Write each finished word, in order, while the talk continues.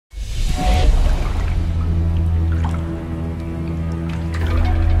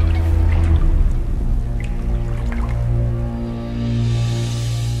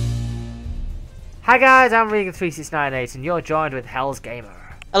Hi guys, I'm Regan3698 and you're joined with Hell's Gamer.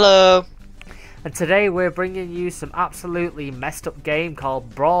 Hello. And today we're bringing you some absolutely messed up game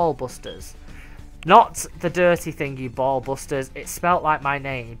called Brawl Busters. Not the dirty thing, you Ball Busters. It's spelt like my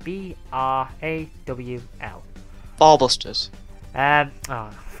name, B-R-A-W-L. Ball Busters. For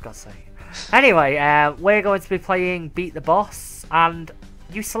God's sake. Anyway, we're going to be playing Beat the Boss, and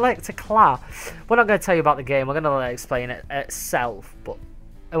you select a class. We're not going to tell you about the game. We're going to explain it itself, but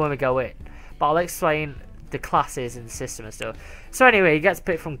when we go in. But I'll explain the classes and the system and stuff. So anyway, you get to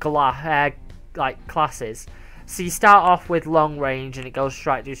pick from classes. So you start off with long range and it goes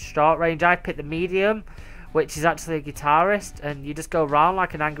straight to short range. I picked the medium, which is actually a guitarist, and you just go around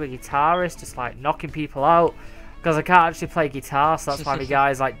like an angry guitarist, just like knocking people out. Because I can't actually play guitar, so that's why the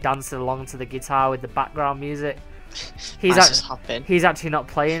guy's like dancing along to the guitar with the background music. He's actually not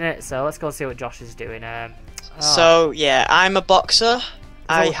playing it, so let's go see what Josh is doing. So yeah, I'm a boxer.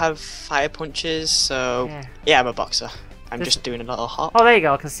 I have fire punches, so yeah, I'm a boxer. I'm just doing a little hop. Oh, there you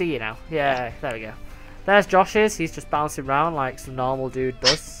go. I can see you now. Yeah, there we go. There's Josh's. He's just bouncing around like some normal dude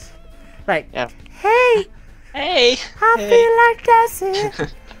does. Like, hey, I feel like dancing.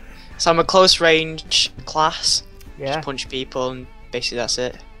 So I'm a close range class. Yeah. Just punch people and basically that's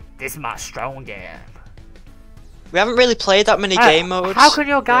it. This is my strong game. We haven't really played that many game modes. How can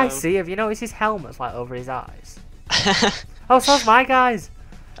your guy see? Have you noticed his helmet's like over his eyes? Oh, so's my guy's.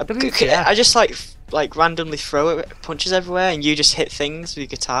 I just like randomly throw it, punches everywhere, and you just hit things with your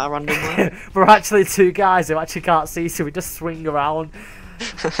guitar randomly. We're actually two guys who actually can't see, so we just swing around.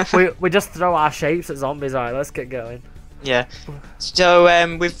 we just throw our shapes at zombies. Alright, let's get going. Yeah. So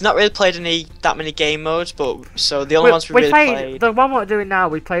we've not really played that many game modes, but so the only ones we really played. The one we're doing now,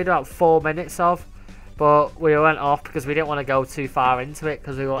 we played about 4 minutes of, but we went off because we didn't want to go too far into it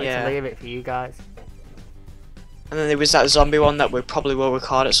because we wanted to leave it for you guys. And then there was that zombie one that we probably will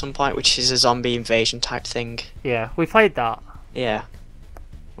record at some point, which is a zombie invasion type thing. Yeah, we played that. Yeah.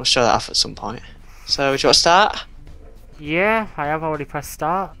 We'll show that off at some point. So, do you want to start? Yeah, I have already pressed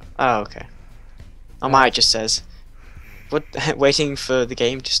start. Oh, okay. On mine it just says, waiting for the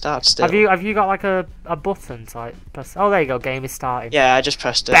game to start still. Have you got like a button to like press? Oh, there you go, game is starting. Yeah, I just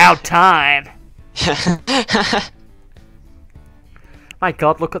pressed it. About time! My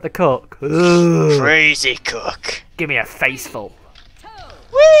God, look at the cook. Crazy cook. Give me a faceful.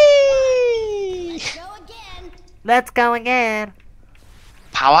 Whee! Let's go again.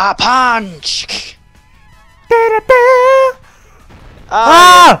 Power punch.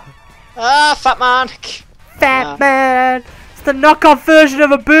 Ah! Fat man. Fat man. It's the knockoff version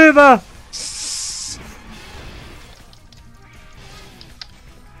of a boomer.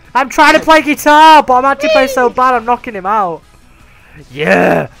 I'm trying to play guitar, but I'm actually playing so bad I'm knocking him out.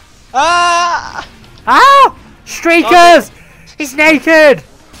 Yeah. Ah! Ah! Streakers! Zombie. He's naked!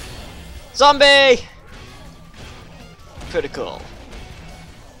 Zombie! Pretty cool.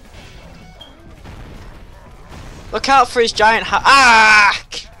 Look out for his giant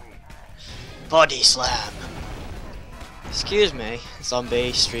Body slam. Excuse me,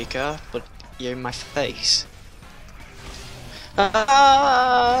 zombie streaker, but you're in my face.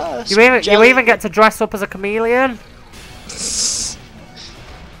 You even get to dress up as a chameleon?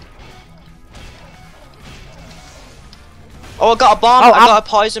 Oh, I got a bomb! I got a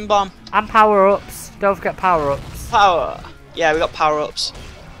poison bomb. And power-ups. Don't forget power-ups. Yeah, we got power-ups.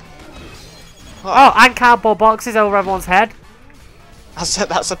 Oh, and cardboard boxes over everyone's head.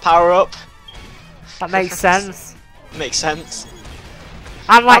 That's a power-up. That makes sense. Makes sense.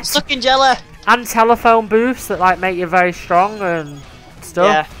 And like I'm stuck in jelly. And telephone booths that like make you very strong and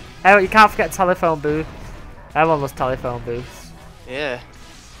stuff. Yeah. Oh, you can't forget telephone booth. Everyone loves telephone booths. Yeah.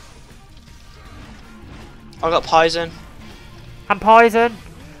 I got poison. And poison.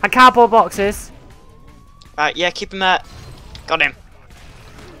 And cardboard boxes. Right, yeah, keep him at. Got him.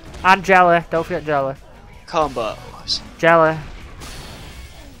 And jelly. Don't forget jelly. Combos. Jelly.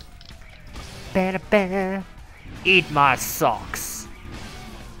 Ba-da-ba. Eat my socks.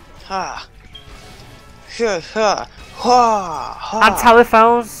 Ha. And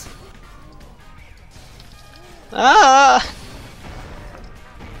telephones. Ah.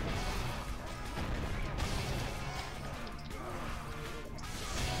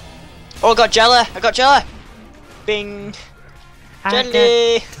 Oh, I got jelly. I got jelly. Bing.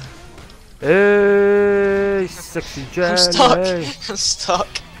 Jelly. Hey, sexy jelly. I'm stuck. I'm stuck.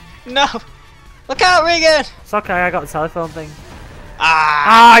 No. Look out, Regan. It's okay. I got the telephone thing.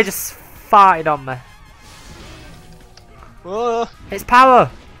 Ah. I just farted on me. Whoa. It's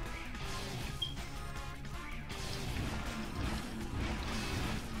power.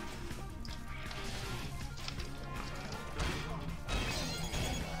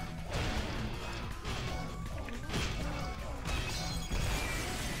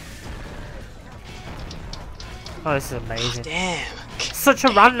 Oh, this is amazing. Damn. Such a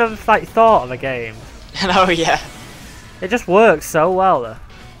random like thought of a game. Oh yeah. It just works so well though.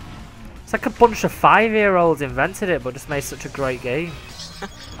 It's like a bunch of 5-year-olds invented it, but just made such a great game.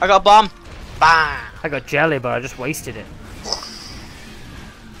 I got a bomb. Bam. I got jelly, but I just wasted it.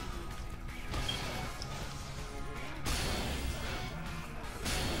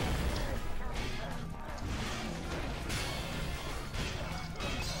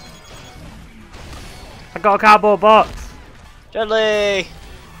 I got a cardboard box. Jelly.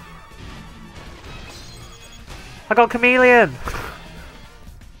 I got chameleon.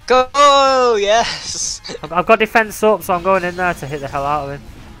 Go! Yes. I've got defense up, so I'm going in there to hit the hell out of him.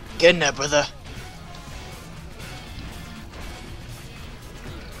 Get in there, brother.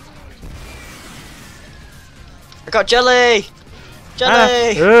 I got jelly.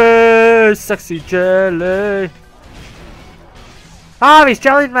 Jelly. Hey, sexy jelly. Ah, he's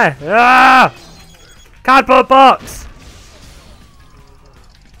jellied me. Ah! Cardboard box.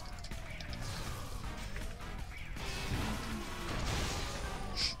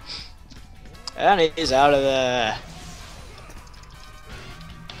 And he's out of there.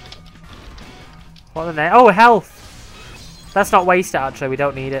 What the name? Oh, health. Let's not waste it. Actually, we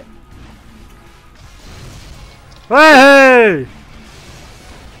don't need it. Hey!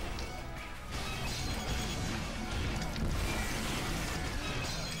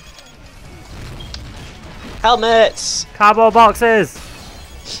 Helmets. Cardboard boxes.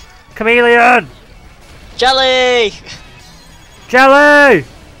 Chameleon. Jelly. Jelly.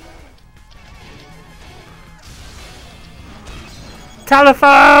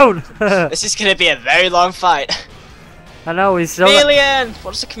 Telephone. This is gonna be a very long fight. I know he's still. Chameleon.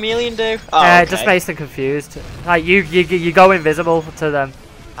 What does the chameleon do? Oh, okay. It just makes them confused. Like you go invisible to them.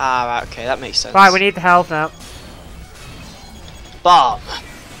 Ah, right. Okay, that makes sense. Right, we need the health now. Bomb.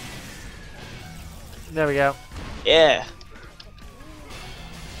 There we go. Yeah.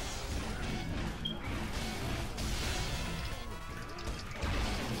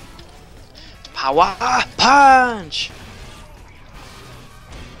 Power punch.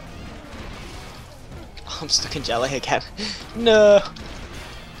 I'm stuck in jelly again. No.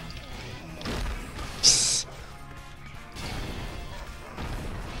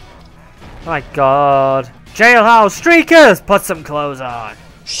 Oh my god. Jailhouse streakers! Put some clothes on.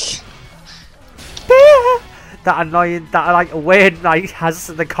 That annoying, that like weird, like has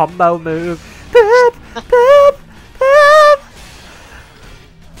the combo move. Boop, boop, boop.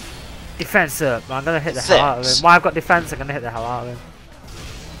 Defense up. I'm gonna hit the hell out of him. Why I've got defense, I'm gonna hit the hell out of him.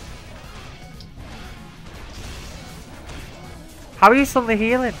 How are you suddenly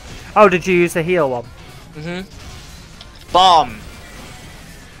healing? Oh, did you use the heal one? Bomb.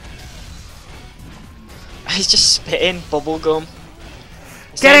 He's just spitting bubble gum.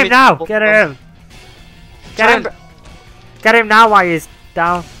 Get him now! Get him! Get him! Get him now while he's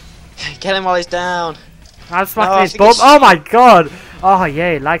down. Get him while he's down. I'm smacking his bum. Oh my god! Oh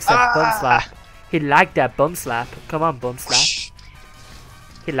yeah, he likes that bum slap. He liked that bum slap. Come on, bum slap.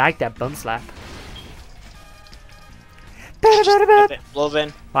 He liked that bum slap.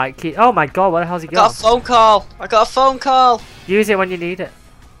 Loving. Right, keep. Oh my god, where the hell's he I going? got a phone call. I got a phone call. Use it when you need it.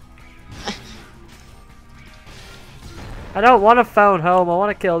 I don't want to phone home. I want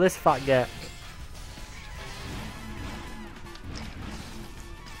to kill this fat git.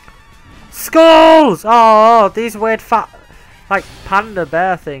 Skulls! Oh, these weird fat, like panda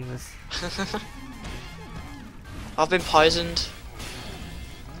bear things. I've been poisoned.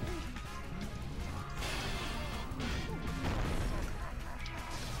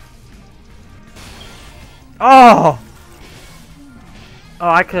 Oh! Oh,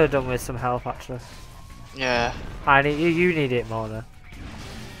 I could have done with some help actually. Yeah. I need you need it more though.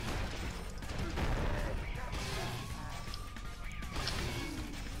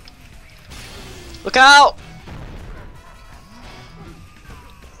 Look out!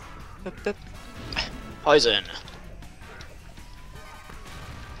 Poison.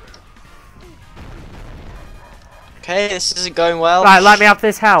 Okay, this isn't going well. Right, let me have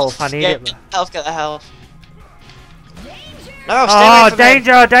this health. I need it. Health, get the health. No, stay away from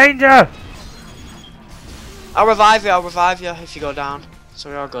danger, danger! I'll revive you if you go down. So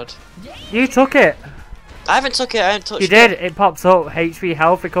we're all good. You took it. I haven't took it, I haven't touched it. You did, it pops up. HP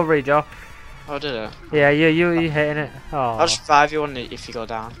health recovery, Joe. Oh, did it? Yeah, you hitting it. Oh. I'll just revive you if you go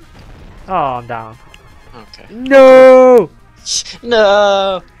down. Oh, I'm down. Okay. No!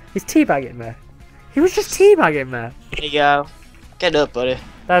 No! He's teabagging me. He was just teabagging me. Here you go. Get up, buddy.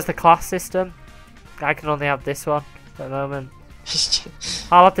 There's the class system. I can only have this one at the moment.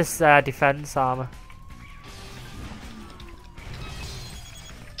 I'll have this defense armor.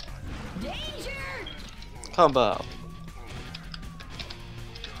 Combo.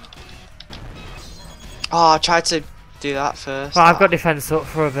 Oh, I tried to do that first. Well, I've got defense up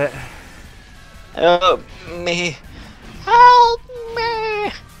for a bit. Help me. Help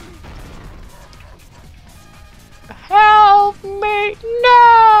me. Help me.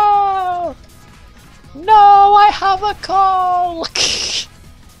 No. No, I have a call.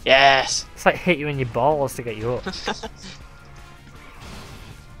 Yes. It's like hit you in your balls to get you up.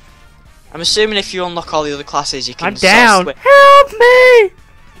 I'm assuming if you unlock all the other classes, you can. I'm down. Help me!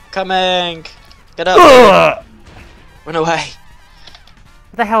 Coming. Get up. Run away.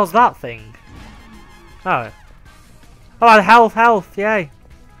 What the hell's that thing? Oh. Oh, the health, yay.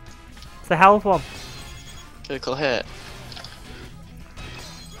 It's the health one. Critical hit.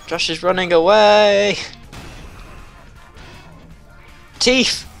 Josh is running away.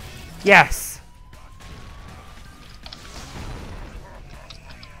 Teeth. Yes.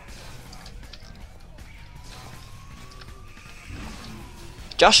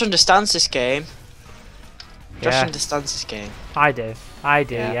 Josh understands this game. Josh Yeah. understands this game. I do. I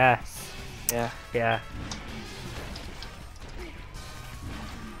do, Yeah. yes. Yeah. Yeah.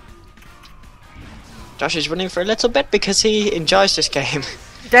 Josh is running for a little bit because he enjoys this game.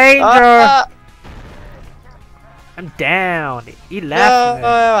 Danger! I'm down. He laughed No, at me.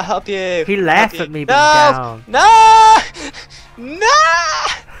 I'll help you. He I'll laughed help at me you. being No! down. No! No!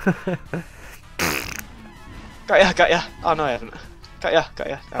 Got ya. Oh no, I haven't. Got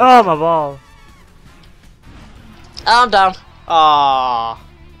ya. Oh, my ball. I'm down. Ah.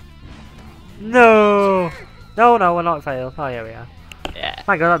 No. No, we're not failed. Oh, yeah, we are. Yeah.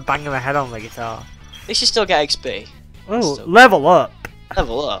 My god, I'm banging my head on the guitar. At least you still get XP. Oh, Still. level up.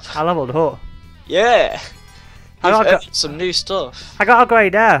 Level up. I leveled up. Yeah. I You've got earned some new stuff. I got a grey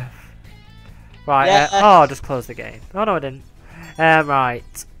death. Right, Yeah. oh, just close the game. Oh, no, I didn't.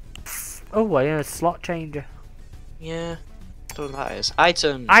 Right. Oh, well, yeah, slot changer. Yeah. Don't know what that is.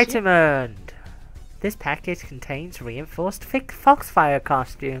 Items. Item earned. This package contains reinforced foxfire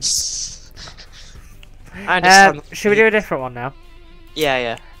costumes. I understand. Should we do a different one now?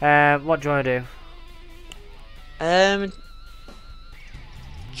 Yeah. What do you want to do? Do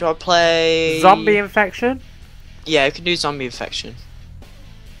you want to play... Zombie infection? Yeah, we can do zombie infection.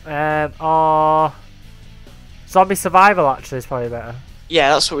 Or... Zombie survival, actually, is probably better. Yeah,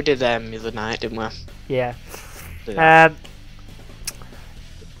 that's what we did the other night, didn't we? Yeah. Do that.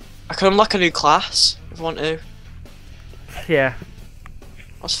 I can unlock a new class if I want to. Yeah.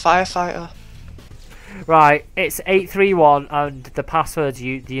 What's firefighter? Right, it's 831 and the password's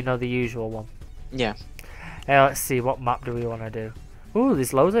you know the usual one. Yeah. Let's see, what map do we want to do? Ooh,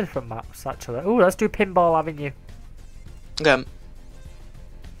 there's loads of different maps actually. Ooh, let's do Pinball Avenue. Okay.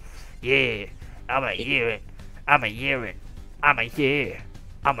 Yeah, I'm a urine. I'm a urine. I'm a yeah.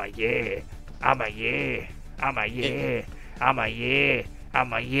 I'm a yeah. I'm a yeah. I'm a yeah. I'm a yeah.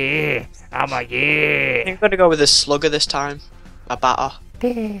 I'm a yeah. I'm a yeah. I'm gonna go with a slugger this time. A batter.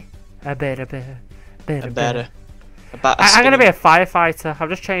 A better. A batter. A batter. I'm gonna be a firefighter. I've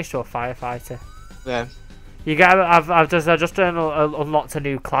just changed to a firefighter. Yeah. You get. I've just unlocked a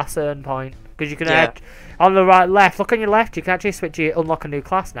new class earn point because you can Yeah. on the right, left. Look on your left. You can actually switch. Unlock a new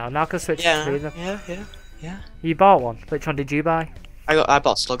class now. Now I can switch between them. Yeah. You bought one. Which one did you buy? I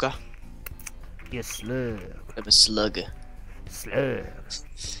bought slugger. You slug. I'm a slugger. Slug.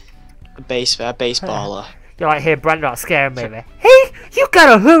 A baseballer. You're like, here, Brandon, not scaring me, man. Hey, you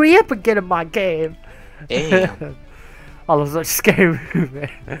gotta hurry up and get in my game. Damn. I was such a scary movie.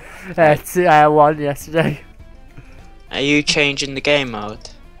 I won yesterday. Are you changing the game mode?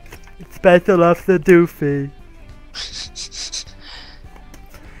 It's better off the doofy.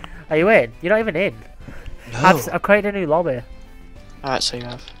 Are you in? You're not even in. No. I've created a new lobby. Alright, so you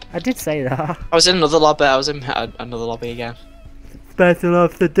have. I did say that. I was in another lobby. I was in another lobby again. It's better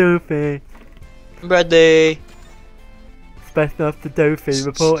off the doofy. Ready. It's better off the doofy.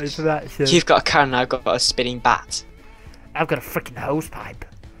 Reported for action. You've got a cannon. I've got a spinning bat. I've got a freaking hose pipe.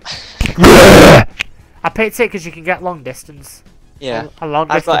 I picked it because you can get long distance. Yeah. A long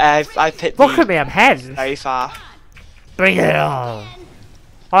I've distance. got. I picked. Look at me, I'm head. Very far. Bring it on.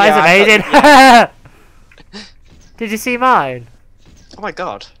 Oh, Yeah, that's I've amazing. Did you see mine? Oh my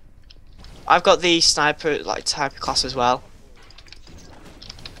god. I've got the sniper type class as well.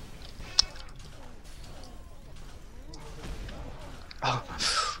 Oh.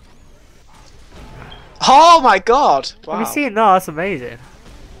 Oh my god! Wow. Have you seen that? That's amazing.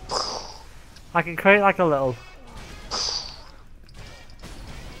 I can create like a little.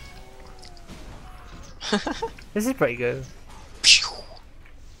 This is pretty good.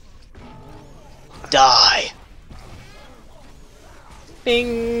 Die.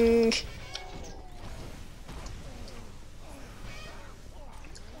 Bing.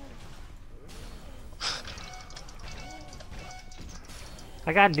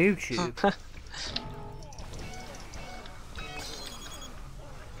 I got a noob tube.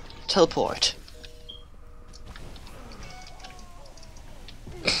 Teleport.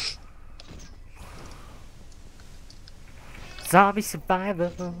 Zombie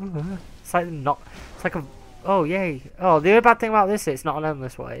survivor. It's like not. It's like a. Oh yay! Oh, the only bad thing about this is it's not an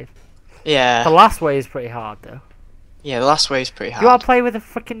endless wave. Yeah. The last wave is pretty hard though. Yeah, the last wave's pretty hard. You want to play with a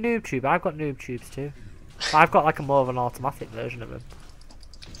freaking noob tube? I've got noob tubes too. I've got like a more of an automatic version of them.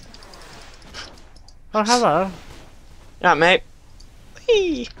 Oh hello. Yeah, mate.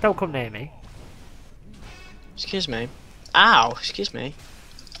 Whee! Don't come near me. Excuse me. Ow! Excuse me.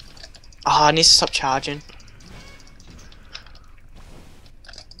 Oh, I need to stop charging.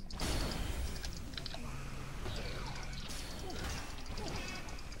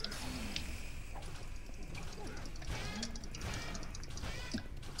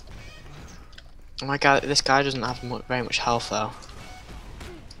 Oh my god, this guy doesn't have very much health though.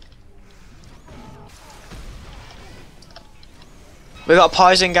 We got a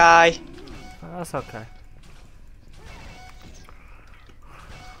poison guy. Oh, that's okay.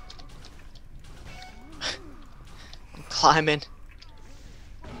 I'm climbing.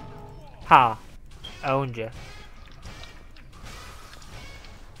 Ha! Owned you.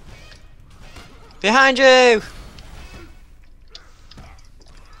 Behind you!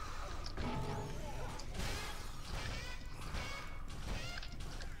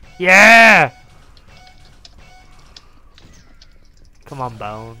 Yeah! Come on,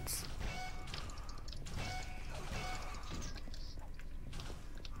 Bones.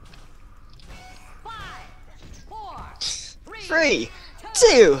 Three,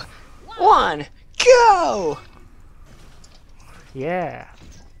 two, one, go! Yeah.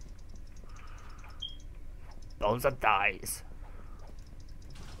 Bones that dies.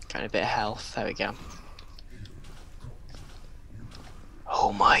 Got a bit of health. There we go.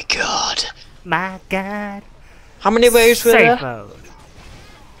 Oh my god. My god. How many waves were there? Safe mode.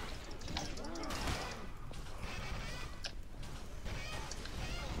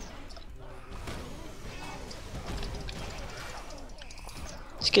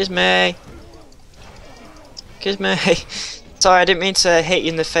 Excuse me. Excuse me. Sorry, I didn't mean to hit you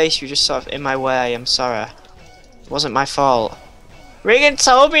in the face. You were just sort of in my way. I'm sorry. It wasn't my fault. Regan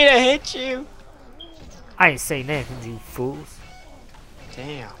told me to hit you. I ain't saying anything, you fools.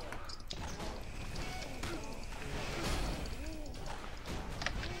 Damn.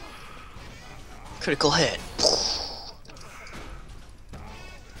 Critical hit.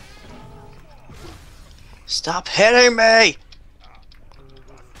 Stop hitting me!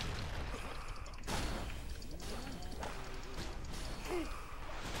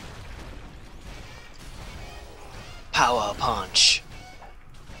 Power punch.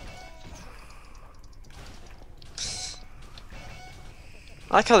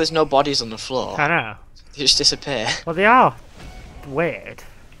 I like how there's no bodies on the floor. I know. They just disappear. Well, they are weird.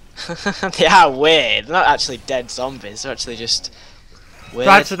 They are weird. They're not actually dead zombies. They're actually just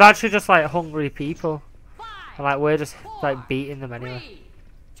weird. They're actually just like hungry people. And like we're just like beating them anyway.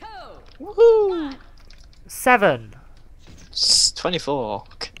 Woohoo! 7. It's 24.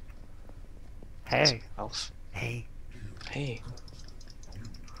 Hey. Health. Hey. Hey.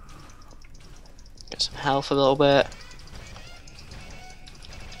 Get some health a little bit.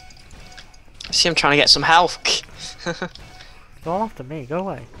 See, I'm trying to get some health. It's all after me. Go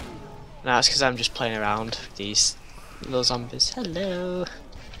away. No, it's because I'm just playing around with these little zombies. Hello.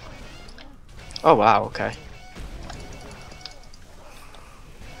 Oh wow. Okay.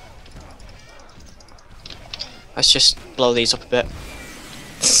 Let's just blow these up a bit.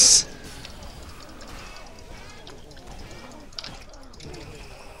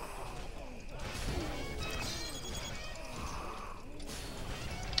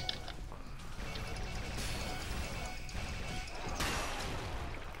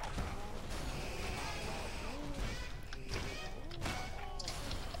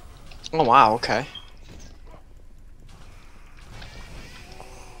 Oh wow, okay.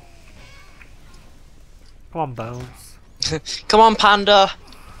 Come on, Bones. Come on, Panda!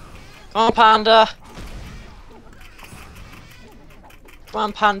 Come on, Panda! Come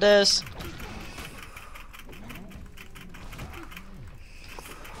on, pandas!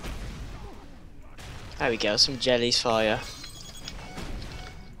 There we go, some jellies for you.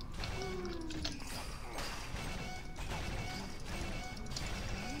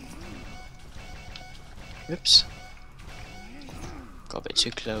 Oops. Got a bit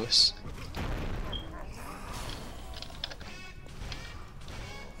too close.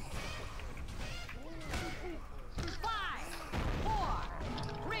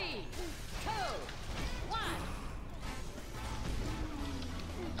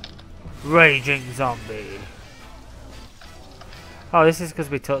 Raging zombie. Oh, this is because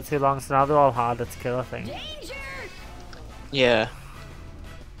we took too long, so now they're all harder to kill, I think. Yeah.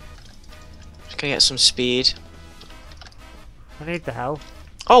 Just gonna get some speed. I need the health.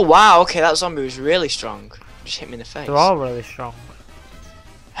 Oh wow, okay, that zombie was really strong. Just hit me in the face. They're all really strong.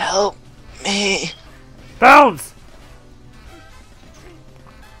 Help me. Bounce!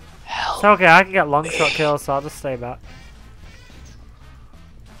 Help. It's okay, I can get long shot kills, so I'll just stay back.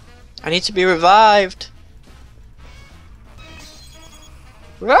 I need to be revived.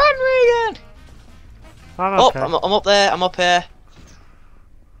 Run, Regan! I'm Oh, okay. I'm up there, I'm up here.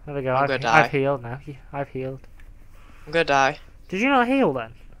 There we go, I'm gonna I've die. healed now. I've healed. I'm gonna die. Did you not heal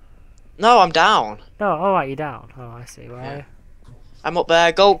then? No, I'm down. No, oh right, you're down. Oh, I see. Where are you? I'm up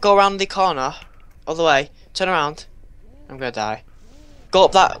there. Go around the corner. All the way. Turn around. I'm gonna die. Go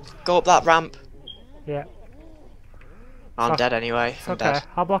up that ramp. Yeah. I'm dead anyway. It's I'm okay, dead.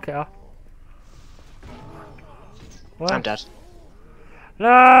 I'll block it off. What? I'm dead.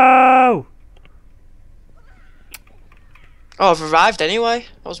 No! Oh, I've revived anyway?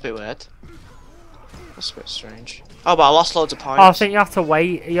 That was a bit weird. That's a bit strange. Oh, but I lost loads of points. Oh, I think you have to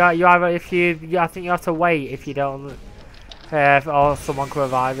wait. You either if you I think you have to wait if you don't, or someone can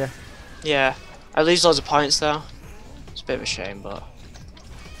revive you. Yeah, I lose loads of points though. It's a bit of a shame, but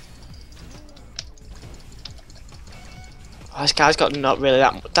oh, this guy's got not really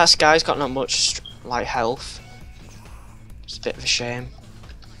that. That guy's got not much like health. It's a bit of a shame.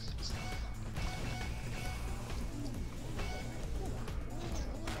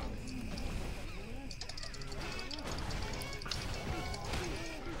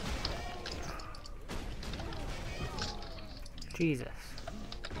 Jesus.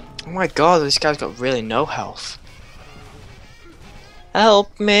 Oh my god, this guy's got really no health.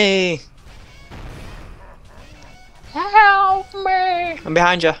 Help me! Help me! I'm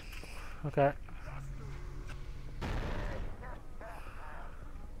behind you. Okay.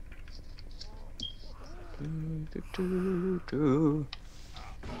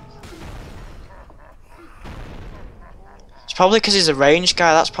 It's probably because he's a ranged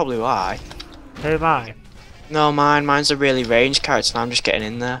guy, that's probably why. Who am I? No, mine's a really ranged character and I'm just getting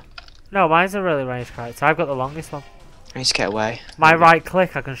in there. No, mine's a really ranged character. I've got the longest one. I need to get away. My right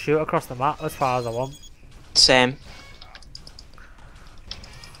click, I can shoot across the map as far as I want. Same.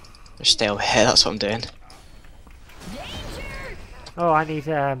 Just stay over here, that's what I'm doing. Oh, I need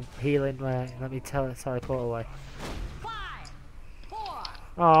healing. Let me teleport away. 5, 4,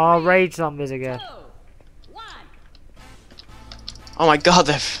 Oh, rage zombies again. 2, 1. Oh my god,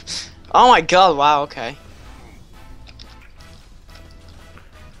 they've... Oh my god, wow, okay.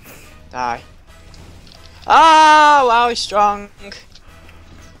 Die. Ah, wow, he's strong.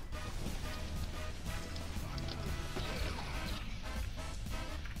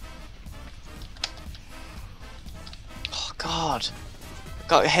 Oh god.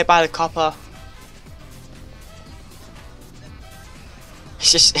 Got hit by the copper.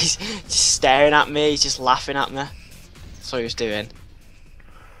 He's just staring at me, he's just laughing at me. That's what he was doing.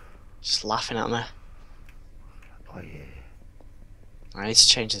 Just laughing at me. Oh yeah. I need to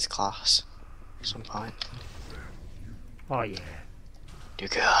change this class at some point. Oh yeah. Do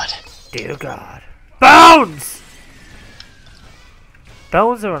good. Dear God. Bones!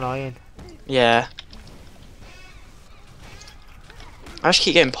 Bones are annoying. Yeah. I just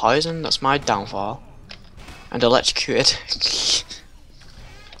keep getting poisoned, that's my downfall. And electrocuted.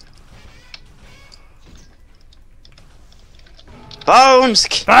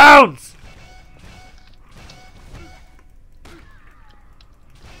 Bones! Bones!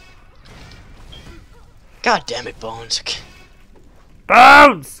 God damn it, Bones.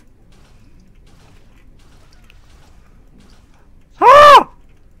 Bones! Ah!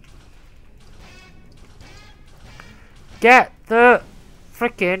 Get the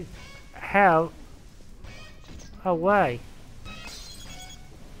freaking hell away.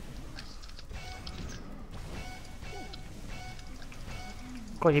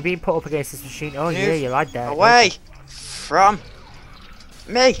 Go on, you're being put up against this machine. Oh yeah, Move you're right there. Away from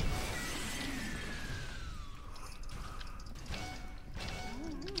me.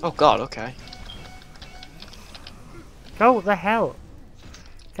 Oh god, okay. Go the hell.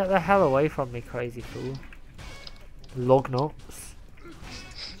 Get the hell away from me, crazy fool. Lug nuts.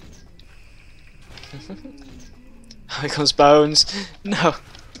 Here comes Bones. No.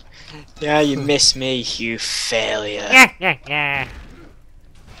 Yeah, you miss me, you failure. Yeah, yeah, yeah.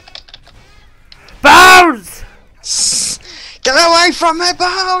 Bones! Get away from me,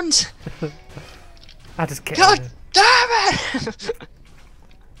 Bones! I just kidding. God damn it!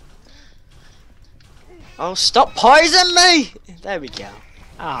 Oh, stop poisoning me! There we go.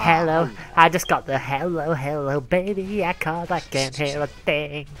 Ah. Hello, I just got the hello, baby. I called, I can't hear a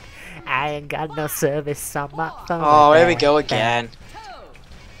thing. I ain't got no service on my phone. Oh, here we go again.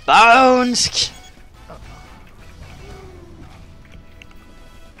 Bones!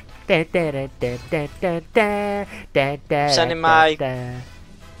 Sending my-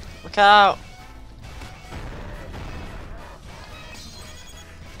 Look out!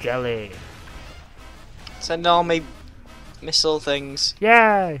 jelly. Send all me missile things.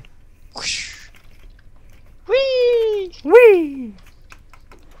 Yay! Whoosh. Whee! Whee!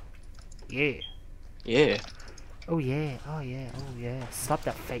 Yeah. Yeah. Oh yeah. Oh yeah. Oh yeah. Slap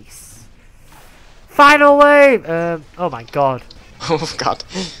that face. Final wave. Oh my god. Oh god.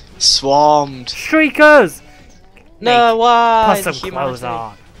 Swarmed. Shriekers. No, why? Put some clothes Humanity.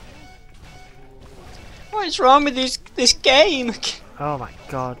 on. What is wrong with this game? Oh my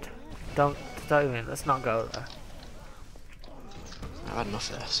god. Don't even. Let's not go there. I've had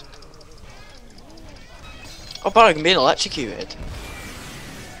enough of this. Oh, but I can be electrocuted.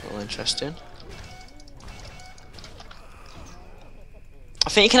 A little interesting. I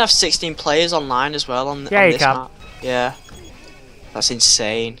think you can have 16 players online as well on, Yeah, on you this can. map. Yeah. That's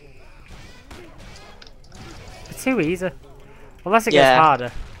insane. It's too easy. Unless it Yeah. gets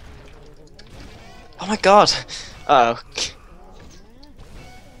harder. Oh my god. Uh oh.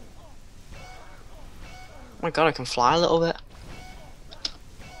 Oh my god, I can fly a little bit.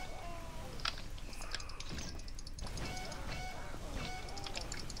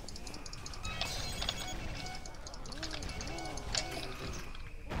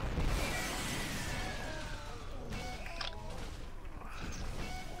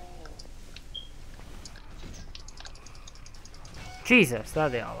 Jesus, there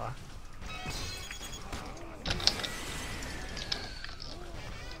they all are.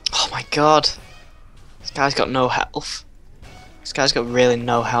 Oh my god. This guy's got no health. This guy's got really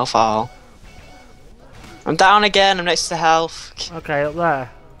no health at all. I'm down again, I'm next to health. Okay, up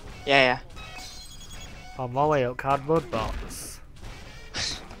there. Yeah, On my way up, cardboard box.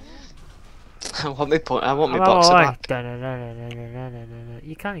 yeah. I want my I'm boxer on my way. back.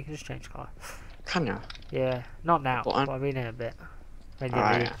 You can just change colour. Can you? Yeah, not now, Button. but I'll be in a bit. When you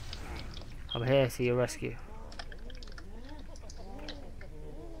Alright. leave. I'm here to your rescue.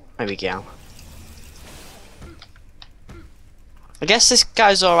 Maybe go. I guess this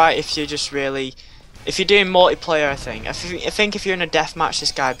guy's alright if you're just really... If you're doing multiplayer, I think. I think if you're in a deathmatch,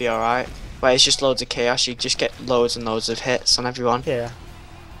 this guy'd be alright. Where it's just loads of chaos, you just get loads and loads of hits on everyone. Yeah.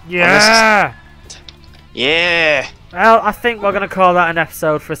 Yeah! Yeah! Well, I think we're going to call that an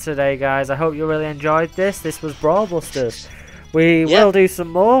episode for today, guys. I hope you really enjoyed this. This was Brawl Busters. We will do some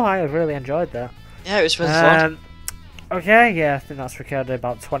more. I have really enjoyed that. Yeah, it was really fun. Okay, yeah, I think that's recorded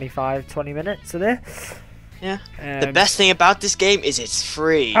about 20 minutes of this. Yeah. The best thing about this game is it's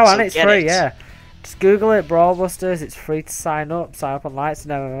free. Oh, so and it's get free, it. yeah. Just Google it, Brawl Busters. It's free to sign up. Sign up on Lights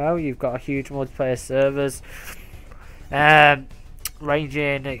and MMO. You've got a huge multiplayer servers.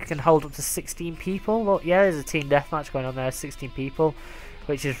 Ranging, it can hold up to 16 people. Look, yeah, there's a team deathmatch going on there, 16 people,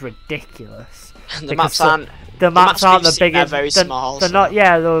 which is ridiculous. The maps aren't. The maps aren't we've the seen are biggest. very small. They're so- not.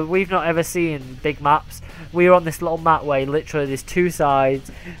 Yeah, we've not ever seen big maps. We're on this little map where literally there's two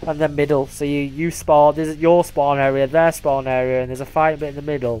sides and then middle. So you spawn. There's your spawn area, their spawn area, and there's a fight bit in the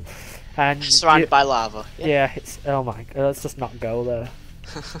middle. And Surrounded by lava. yeah, it's oh my god. Let's just not go there.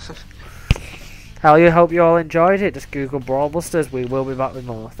 Hell, you hope you all enjoyed it. Just Google Brawl Busters. We will be back with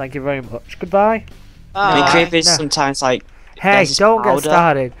more. Thank you very much. Goodbye. I mean, Bye. creepy is No. sometimes like. Hey, there's this don't get powder.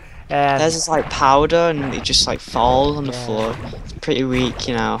 started. There's this like powder and it just like falls on the Yeah. floor. It's pretty weak,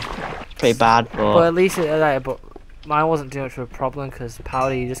 you know. Pretty bad, But but at least but mine wasn't too much of a problem because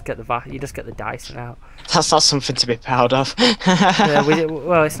powder you just get the Dyson out. that's not something to be proud of. Yeah,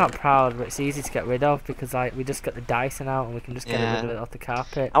 well, it's not proud, but it's easy to get rid of because like we just get the Dyson out and we can just get rid of it off the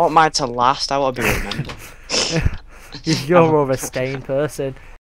carpet. I want mine to last. I want to be remembered. You're more of a stain person.